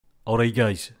Alright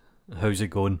guys, how's it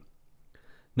going?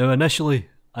 Now initially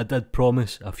I did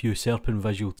promise a few Serpens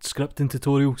Visual Scripting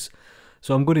tutorials,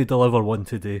 so I'm going to deliver one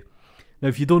today. Now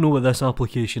if you don't know what this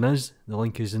application is, the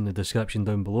link is in the description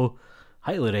down below.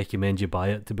 Highly recommend you buy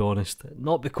it, to be honest.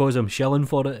 Not because I'm shilling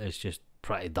for it, it's just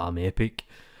pretty damn epic.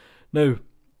 Now,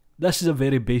 this is a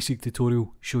very basic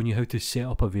tutorial showing you how to set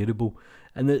up a variable,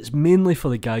 and it's mainly for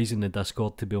the guys in the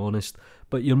Discord, to be honest,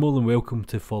 but you're more than welcome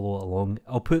to follow it along.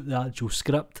 I'll put the actual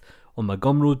script on my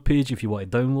Gumroad page if you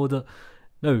want to download it.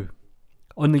 Now,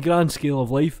 on the grand scale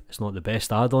of life, it's not the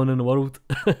best add-on in the world,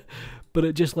 but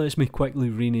it just lets me quickly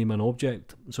rename an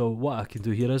object. So what I can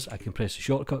do here is I can press the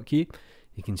shortcut key.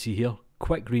 You can see here,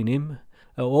 quick rename.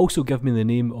 It will also give me the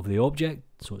name of the object,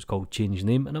 so it's called change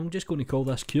name, and I'm just going to call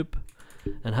this cube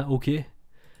and hit OK.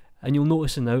 And you'll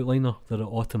notice in the outliner that it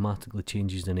automatically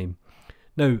changes the name.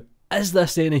 Now, is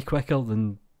this any quicker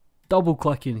than double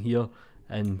clicking here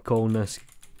and calling this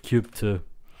cube 2?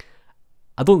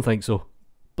 I don't think so.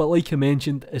 But like I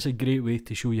mentioned, it's a great way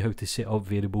to show you how to set up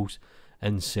variables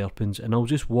in Serpens, and I'll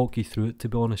just walk you through it, to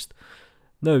be honest.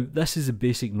 Now, this is a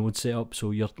basic node setup,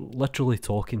 so you're literally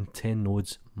talking 10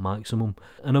 nodes maximum.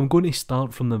 And I'm going to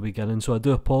start from the beginning, so I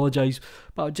do apologise,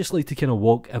 but I'd just like to kind of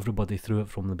walk everybody through it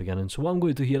from the beginning. So what I'm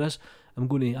going to do here is, I'm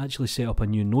going to actually set up a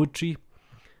new node tree,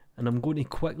 and I'm going to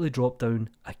quickly drop down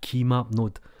a Keymap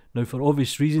node. Now for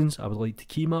obvious reasons, I would like to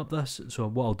keymap this, so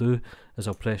what I'll do is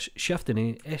I'll press Shift and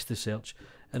A, S to search,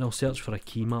 and I'll search for a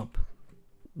keymap.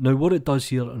 Now what it does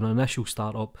here on initial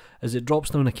startup is it drops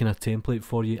down a kind of template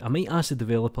for you. I might ask the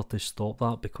developer to stop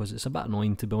that because it's a bit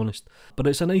annoying, to be honest, but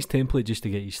it's a nice template just to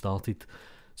get you started.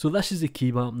 So this is the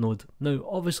keymap node. Now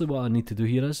obviously what I need to do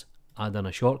here is add in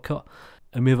a shortcut,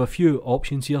 and we have a few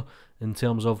options here in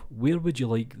terms of where would you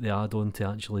like the add-on to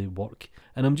actually work,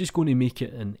 and I'm just going to make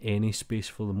it in any space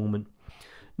for the moment.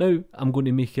 Now I'm going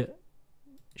to make it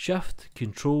Shift,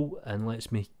 Control, and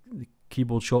let's make the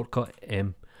keyboard shortcut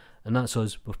M. And that's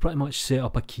us. We've pretty much set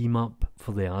up a keymap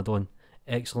for the add-on.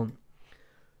 Excellent.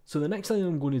 So the next thing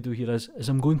I'm going to do here is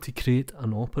I'm going to create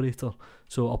an operator.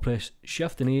 So I'll press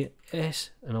Shift and A, S,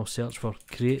 and I'll search for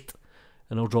create,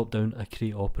 and I'll drop down a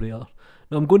create operator.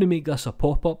 Now I'm going to make this a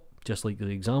pop-up, just like the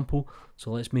example.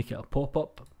 So let's make it a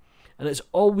pop-up. And it's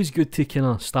always good to kind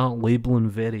of start labeling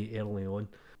very early on.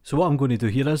 So what I'm going to do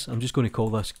here is I'm just going to call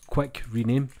this quick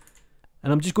rename.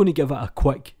 And I'm just going to give it a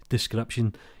quick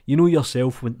description. You know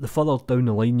yourself, when the further down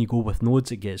the line you go with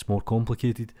nodes, it gets more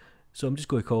complicated. So I'm just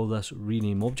going to call this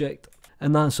rename object.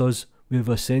 And that's us. We've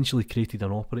essentially created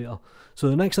an operator. So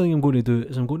the next thing I'm going to do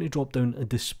is I'm going to drop down a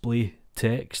display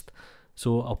text.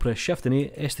 So I'll press Shift and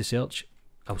A, S to search.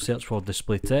 I'll search for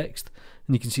display text.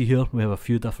 And you can see here we have a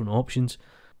few different options.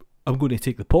 I'm going to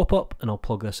take the pop-up and I'll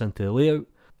plug this into the layout.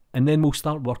 And then we'll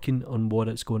start working on what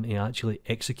it's going to actually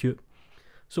execute.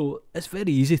 So it's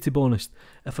very easy, to be honest.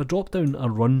 If I drop down a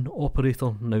run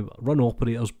operator, now run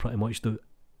operators pretty much do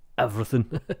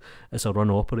everything. It's a run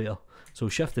operator. So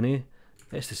Shift and A,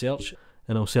 S to search,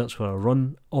 and I'll search for a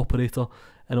run operator,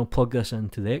 and I'll plug this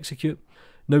into the execute.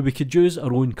 Now we could use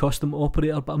our own custom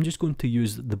operator, but I'm just going to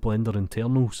use the Blender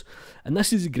internals. And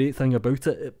this is the great thing about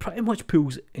it, it pretty much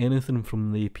pulls anything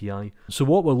from the API. So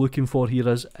what we're looking for here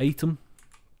is item,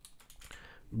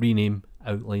 rename,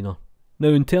 outliner. Now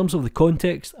in terms of the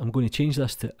context, I'm going to change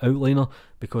this to outliner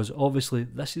because obviously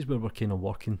this is where we're kind of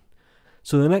working.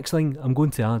 So the next thing I'm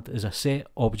going to add is a set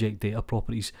object data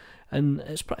properties, and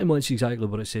it's pretty much exactly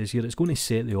what it says here. It's going to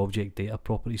set the object data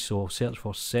properties, so I'll search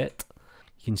for set,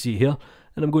 you can see here,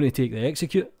 and I'm going to take the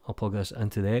execute, I'll plug this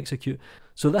into the execute.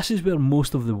 So this is where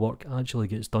most of the work actually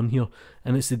gets done here,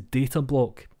 and it's the data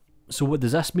block. So what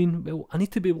does this mean? Well, I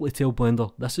need to be able to tell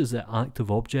Blender this is the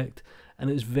active object, and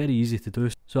it's very easy to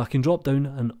do. So I can drop down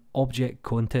an object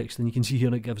context, and you can see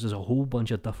here it gives us a whole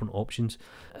bunch of different options.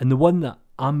 And the one that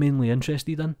I'm mainly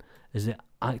interested in is the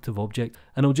active object,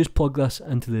 and I'll just plug this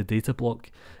into the data block.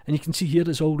 And you can see here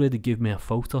it's already gave me a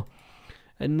filter.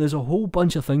 And there's a whole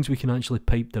bunch of things we can actually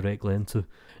pipe directly into.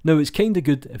 Now it's kind of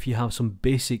good if you have some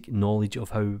basic knowledge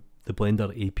of how the Blender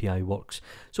API works.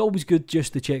 It's always good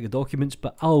just to check the documents,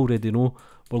 but I already know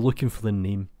we're looking for the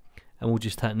name. And we'll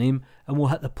just hit name, and we'll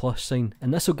hit the plus sign,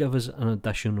 and this will give us an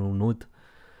additional node.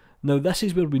 Now this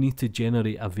is where we need to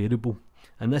generate a variable,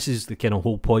 and this is the kind of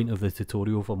whole point of the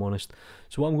tutorial, if I'm honest.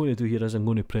 So what I'm going to do here is I'm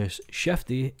going to press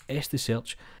Shift A, S to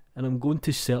search, and I'm going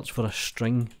to search for a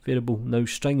string variable. Now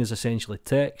string is essentially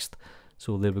text,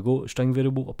 so there we go, string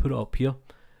variable. I'll put it up here,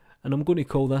 and I'm going to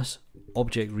call this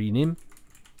object rename,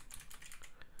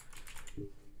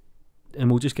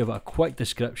 and we'll just give it a quick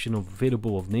description of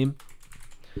variable of name.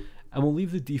 And we'll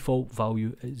leave the default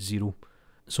value at 0.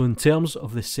 So in terms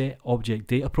of the set object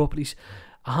data properties,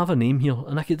 I have a name here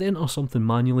and I could enter something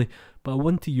manually, but I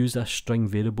want to use this string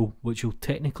variable which will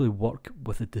technically work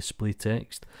with the display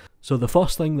text. So the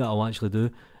first thing that I'll actually do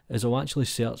is I'll actually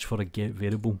search for a get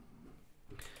variable.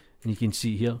 And you can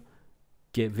see here,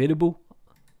 get variable.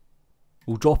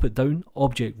 We'll drop it down,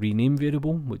 object rename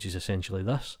variable, which is essentially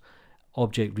this,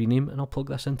 object rename, and I'll plug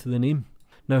this into the name.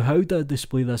 Now how do I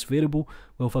display this variable?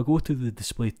 Well, if I go to the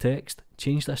display text,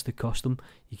 change this to custom,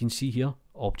 you can see here,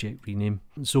 object rename.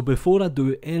 So before I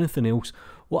do anything else,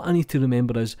 what I need to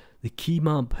remember is the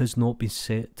keymap has not been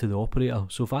set to the operator.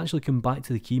 So if I actually come back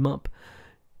to the keymap,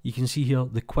 you can see here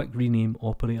the quick rename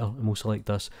operator, and we'll select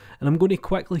this. And I'm going to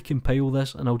quickly compile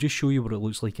this and I'll just show you what it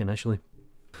looks like initially.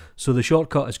 So the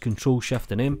shortcut is Control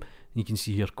Shift and M, and you can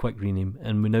see here quick rename,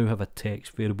 and we now have a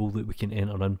text variable that we can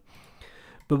enter in.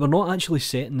 But we're not actually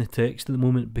setting the text at the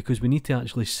moment because we need to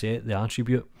actually set the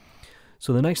attribute.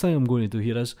 So the next thing I'm going to do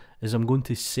here is I'm going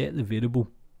to set the variable.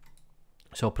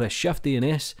 So I'll press Shift A and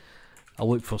S, I'll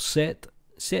look for set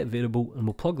variable, and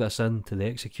we'll plug this in to the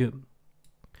execute,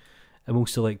 and we'll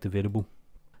select the variable.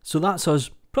 So that's us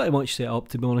pretty much set up,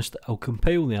 to be honest. I'll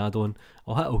compile the add-on,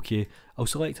 I'll hit OK, I'll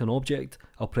select an object,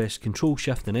 I'll press Control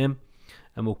Shift and M,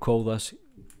 and we'll call this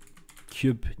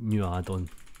cube new add-on,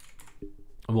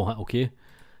 and we'll hit OK.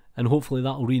 And hopefully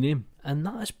that'll rename. And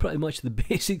that is pretty much the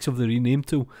basics of the rename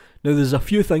tool. Now there's a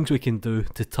few things we can do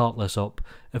to tart this up.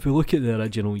 If we look at the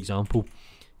original example,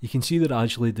 you can see that it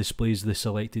actually displays the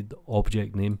selected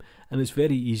object name, and it's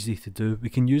very easy to do. We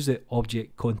can use the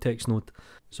object context node.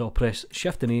 So I'll press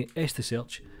Shift and A, S to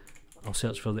search. I'll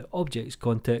search for the object's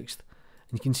context,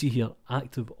 and you can see here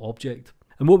active object.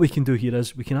 And what we can do here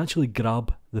is we can actually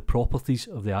grab the properties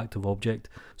of the active object.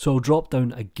 So I'll drop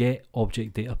down a get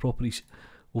object data properties.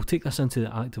 We'll take this into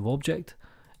the active object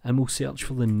and we'll search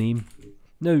for the name.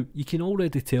 Now you can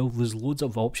already tell there's loads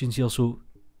of options here, so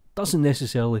it doesn't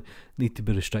necessarily need to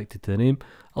be restricted to the name.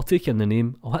 I'll take in the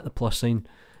name, I'll hit the plus sign,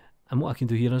 and what I can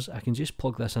do here is I can just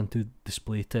plug this into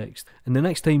display text, and the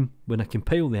next time when I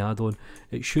compile the add-on,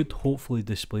 it should hopefully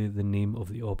display the name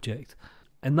of the object.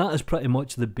 And that is pretty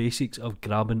much the basics of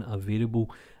grabbing a variable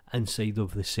inside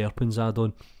of the Serpens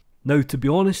add-on. Now to be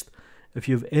honest, if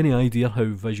you have any idea how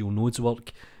visual nodes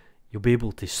work, you'll be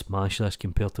able to smash this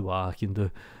compared to what I can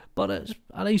do. But it's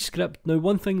a nice script. Now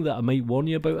one thing that I might warn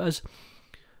you about is,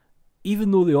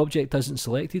 even though the object isn't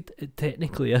selected, it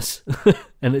technically is.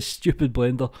 And it's stupid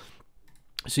Blender.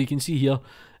 So you can see here,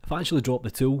 if I actually drop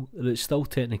the tool, it's still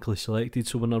technically selected.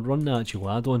 So when I run the actual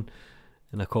add-on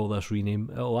and I call this rename,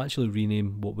 it'll actually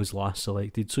rename what was last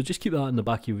selected. So just keep that in the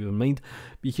back of your mind.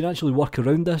 But you can actually work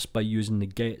around this by using the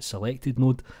get selected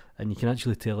node, and you can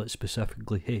actually tell it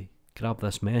specifically, hey, grab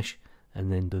this mesh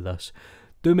and then do this.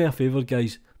 Do me a favour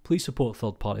guys, please support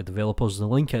third-party developers. The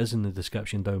link is in the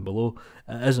description down below.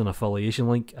 It is an affiliation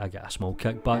link, I get a small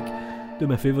kickback. Do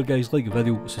me a favour guys, like the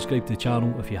video, subscribe to the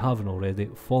channel if you haven't already,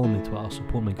 follow me on Twitter,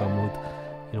 support my gun mode,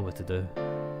 you know what to do.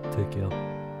 Take care.